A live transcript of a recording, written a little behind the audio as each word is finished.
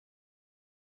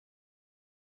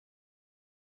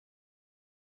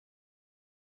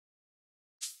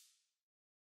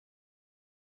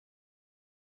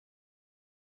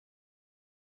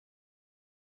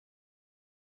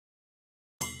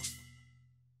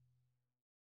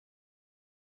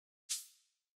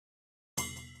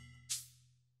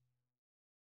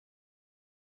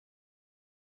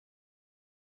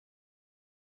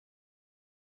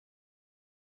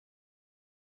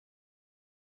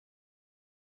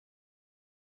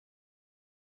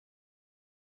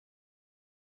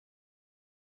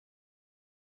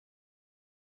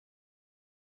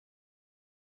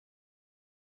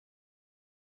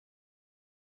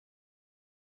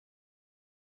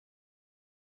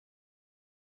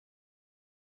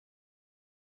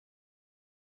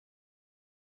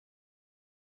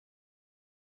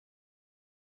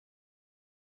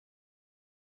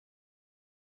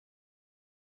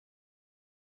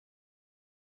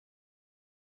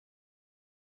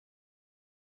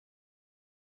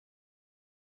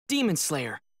Demon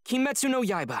Slayer, Kimetsu no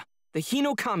Yaiba, The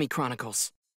Hinokami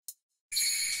Chronicles.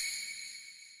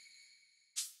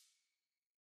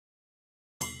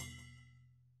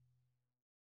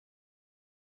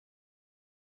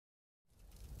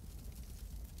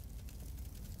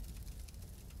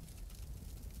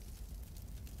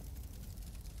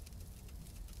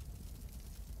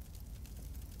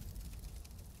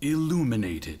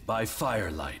 Illuminated by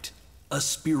firelight, a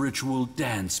spiritual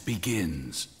dance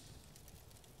begins.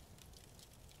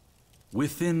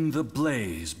 Within the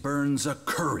blaze burns a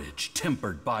courage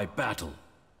tempered by battle.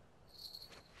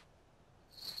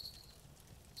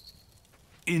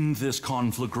 In this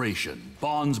conflagration,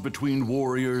 bonds between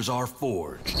warriors are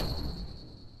forged.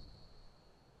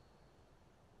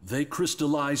 They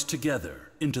crystallize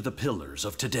together into the pillars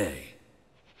of today.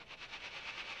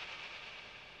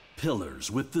 Pillars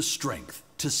with the strength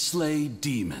to slay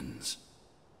demons.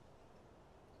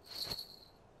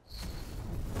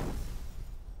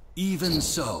 Even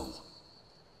so,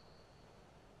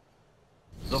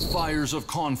 the fires of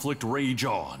conflict rage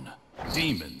on,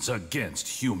 demons against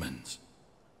humans.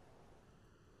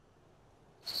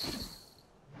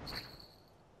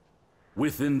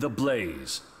 Within the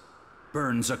blaze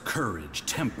burns a courage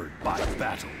tempered by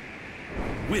battle.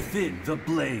 Within the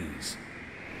blaze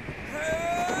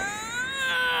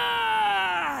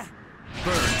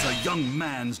burns a young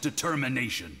man's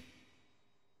determination.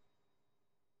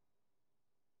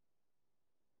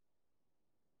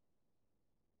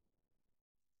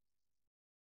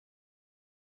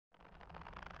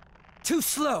 Too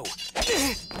slow!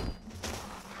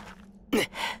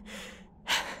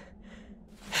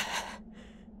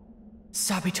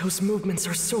 Sabito's movements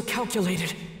are so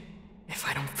calculated. If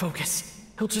I don't focus,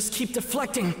 he'll just keep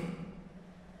deflecting.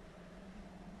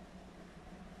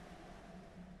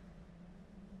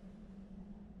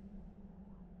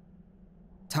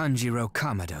 Tanjiro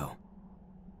Kamado.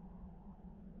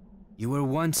 You were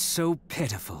once so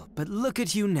pitiful, but look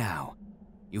at you now.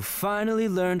 You finally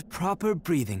learned proper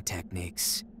breathing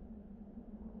techniques.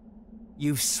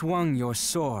 You've swung your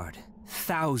sword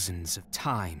thousands of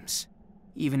times,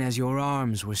 even as your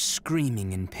arms were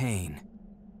screaming in pain.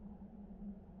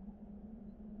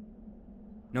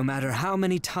 No matter how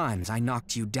many times I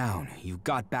knocked you down, you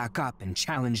got back up and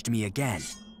challenged me again.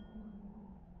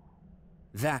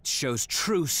 That shows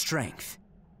true strength.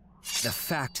 The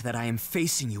fact that I am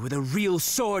facing you with a real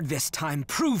sword this time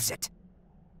proves it.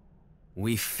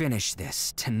 We finish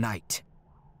this tonight.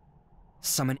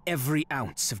 Summon every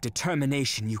ounce of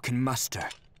determination you can muster.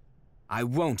 I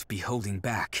won't be holding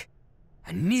back,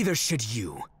 and neither should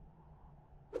you.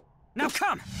 Now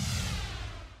come!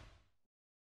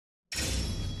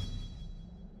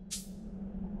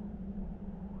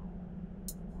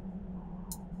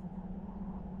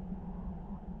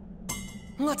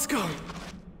 Let's go!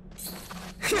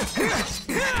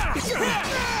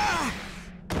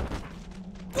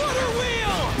 Water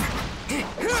wheel!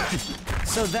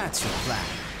 So that's your plan.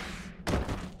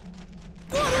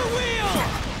 Water wheel!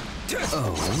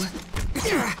 Oh?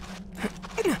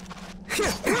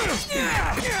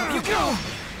 Up you go!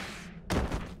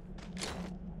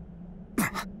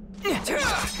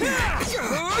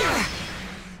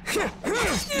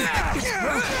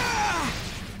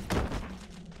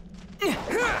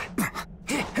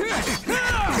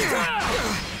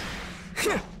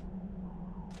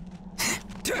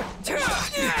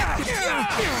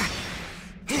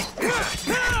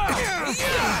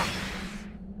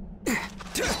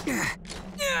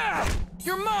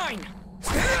 You're mine!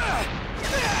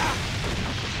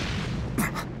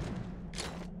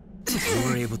 You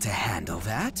were able to handle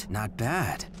that? Not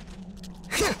bad.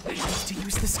 I used to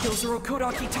use the skills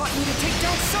Orokodaki taught me to take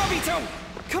down Sabito!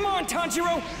 Come on,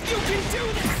 Tanjiro! You can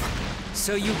do this!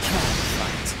 So you can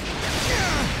fight.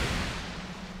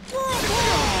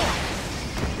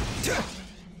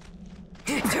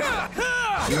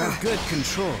 You have good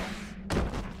control.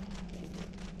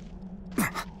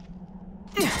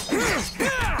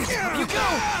 Up you go!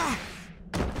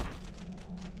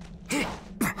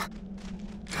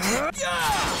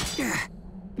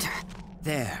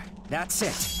 There, that's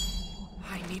it.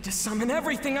 I need to summon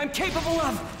everything I'm capable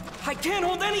of. I can't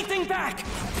hold anything back.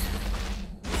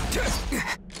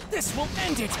 This will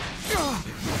end it.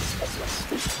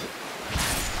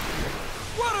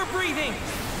 Water breathing!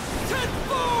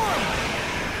 Transform!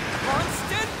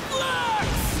 Constant flux!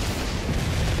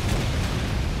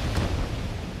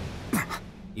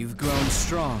 You've grown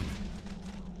strong.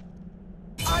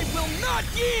 I will not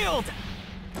yield!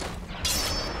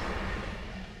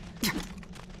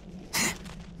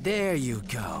 There you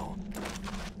go.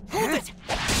 Hold it!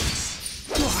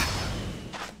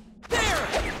 There!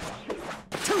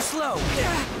 Too go!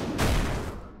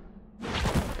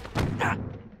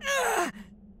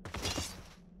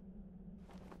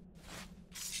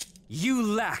 You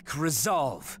lack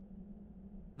resolve.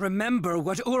 Remember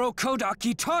what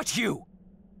Urokodaki taught you!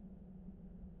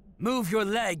 Move your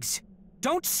legs.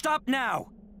 Don't stop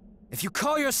now! If you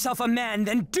call yourself a man,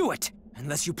 then do it!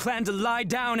 Unless you plan to lie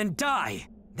down and die.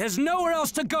 There's nowhere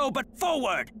else to go but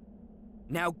forward!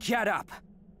 Now get up.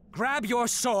 Grab your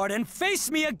sword and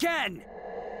face me again!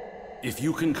 If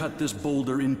you can cut this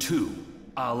boulder in two,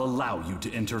 I'll allow you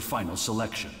to enter final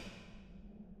selection.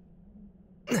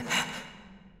 The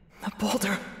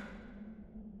boulder.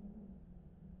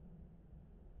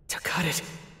 To cut it,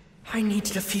 I need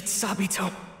to defeat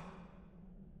Sabito.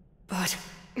 But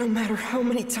no matter how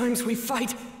many times we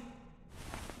fight...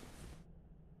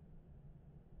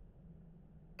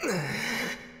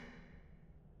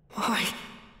 Why?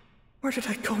 Where did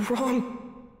I go wrong?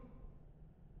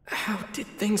 How did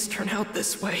things turn out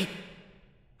this way?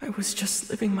 I was just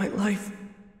living my life,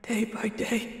 day by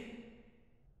day.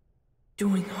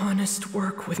 Doing honest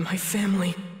work with my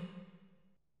family.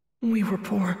 We were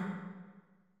poor.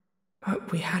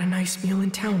 But we had a nice meal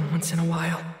in town once in a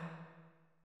while.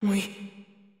 We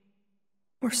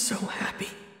were so happy.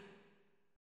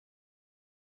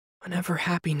 Whenever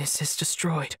happiness is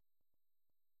destroyed,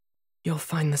 you'll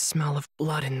find the smell of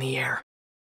blood in the air.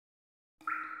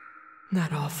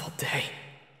 That awful day.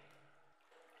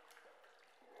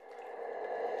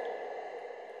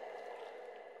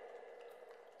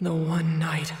 The one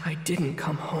night I didn't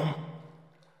come home.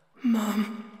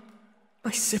 Mom,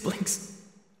 my siblings,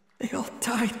 they all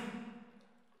died.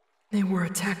 They were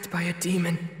attacked by a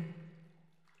demon.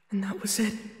 And that was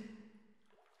it.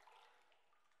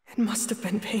 It must have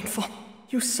been painful.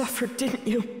 You suffered, didn't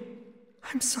you?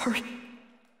 I'm sorry.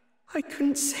 I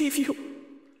couldn't save you.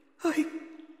 I'm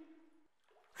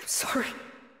sorry.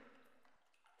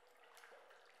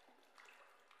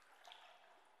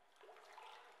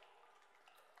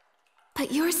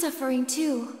 But you're suffering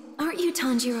too, aren't you,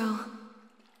 Tanjiro?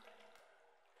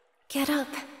 Get up.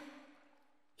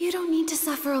 You don't need to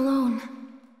suffer alone.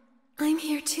 I'm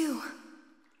here too.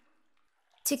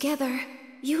 Together,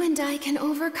 you and I can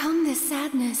overcome this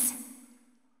sadness.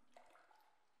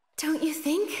 Don't you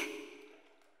think?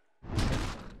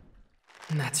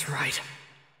 That's right.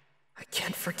 I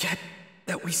can't forget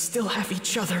that we still have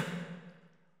each other.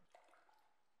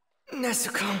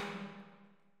 Nezuko.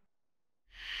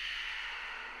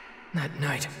 That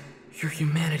night, your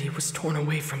humanity was torn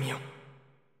away from you.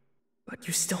 But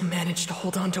you still managed to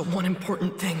hold on to one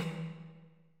important thing.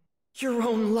 Your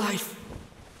own life.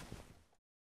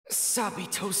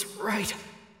 Sabito's right.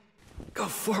 Go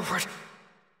forward.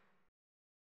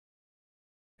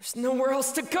 There's nowhere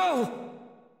else to go!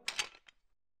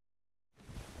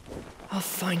 I'll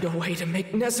find a way to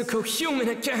make Nezuko human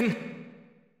again!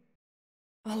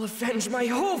 I'll avenge my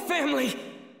whole family!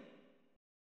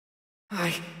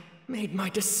 I made my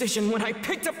decision when I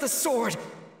picked up the sword!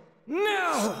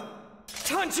 Now!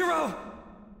 Tanjiro!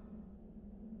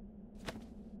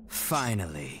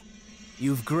 Finally,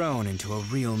 you've grown into a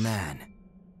real man.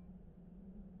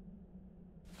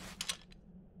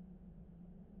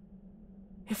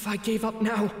 If I gave up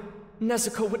now,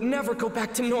 Nezuko would never go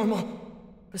back to normal.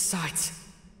 Besides,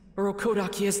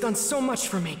 Urokodaki has done so much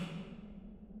for me.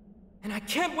 And I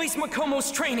can't waste Makomo's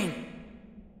training!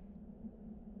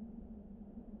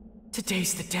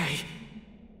 Today's the day.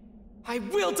 I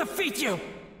will defeat you!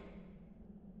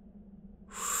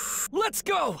 Let's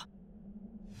go!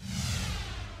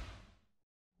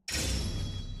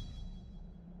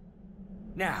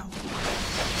 Now,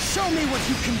 show me what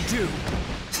you can do!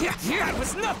 That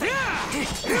was nothing!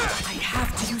 I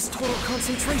have to use total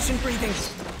concentration breathing.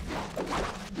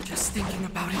 Just thinking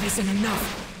about it isn't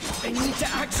enough. I need to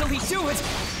actually do it!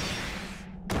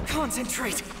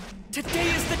 Concentrate!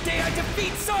 Today is the day I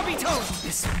defeat Sabito!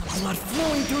 This blood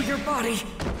flowing through your body.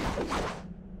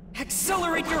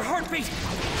 Accelerate your heartbeat!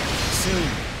 Soon,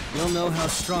 you'll know how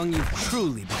strong you've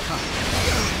truly become.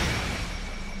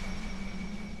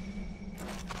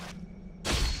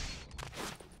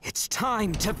 It's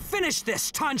time to finish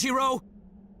this, Tanjiro!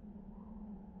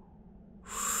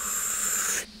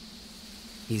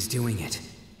 He's doing it.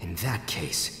 In that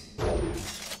case...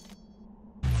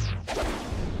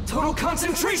 Total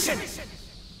concentration!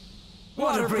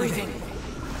 Water breathing!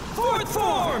 Fourth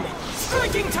form!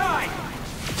 Striking time!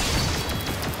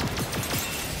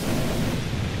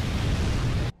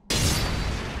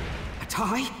 A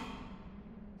tie?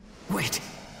 Wait.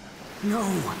 No.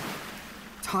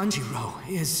 Tanjiro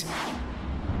is...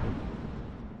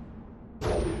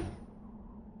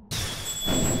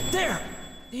 There!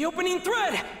 The opening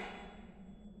thread!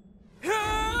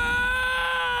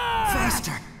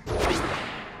 faster!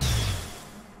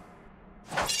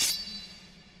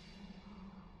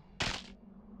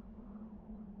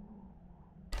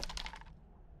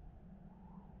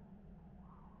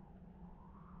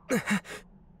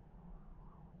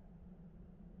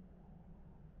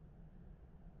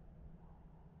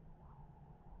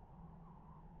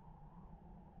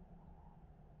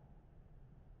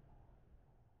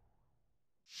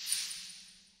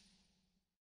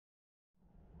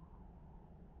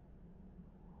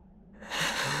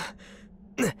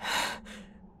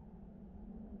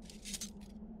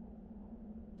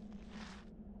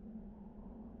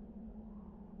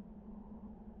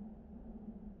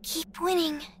 Keep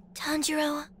winning,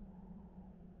 Tanjiro.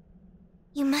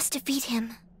 You must defeat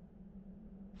him.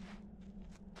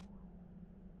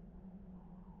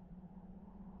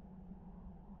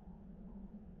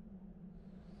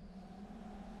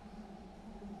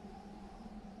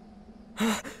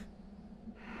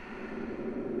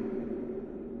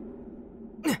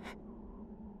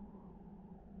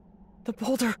 The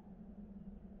boulder.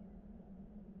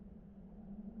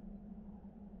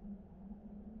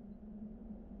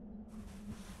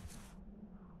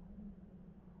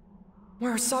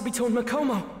 Where are Sabito and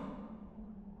Makomo?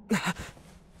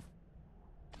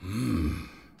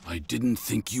 I didn't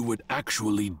think you would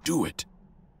actually do it.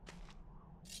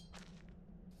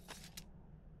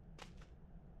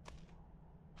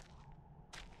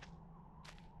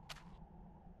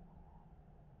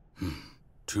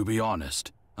 To be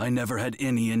honest, I never had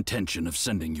any intention of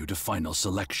sending you to final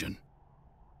selection.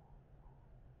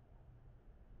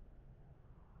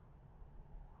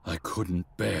 I couldn't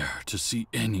bear to see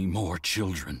any more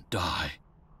children die.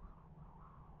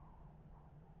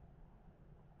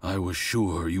 I was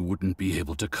sure you wouldn't be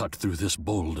able to cut through this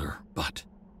boulder, but...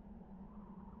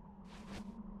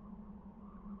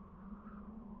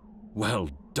 well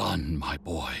done, my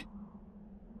boy.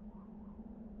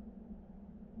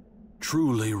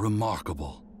 Truly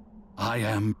remarkable. I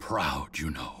am proud, you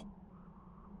know.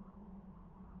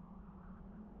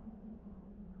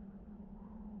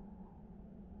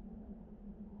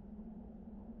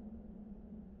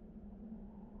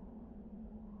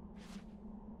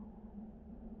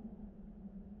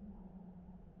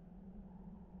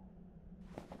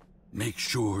 Make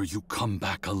sure you come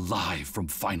back alive from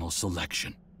final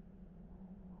selection.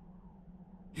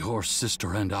 Your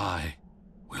sister and I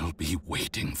will be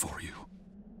waiting for you.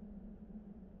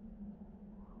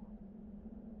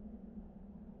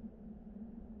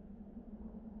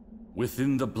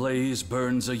 Within the blaze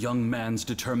burns a young man's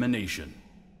determination,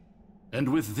 and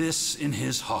with this in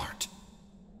his heart,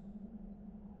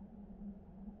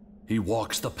 he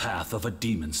walks the path of a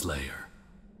demon slayer.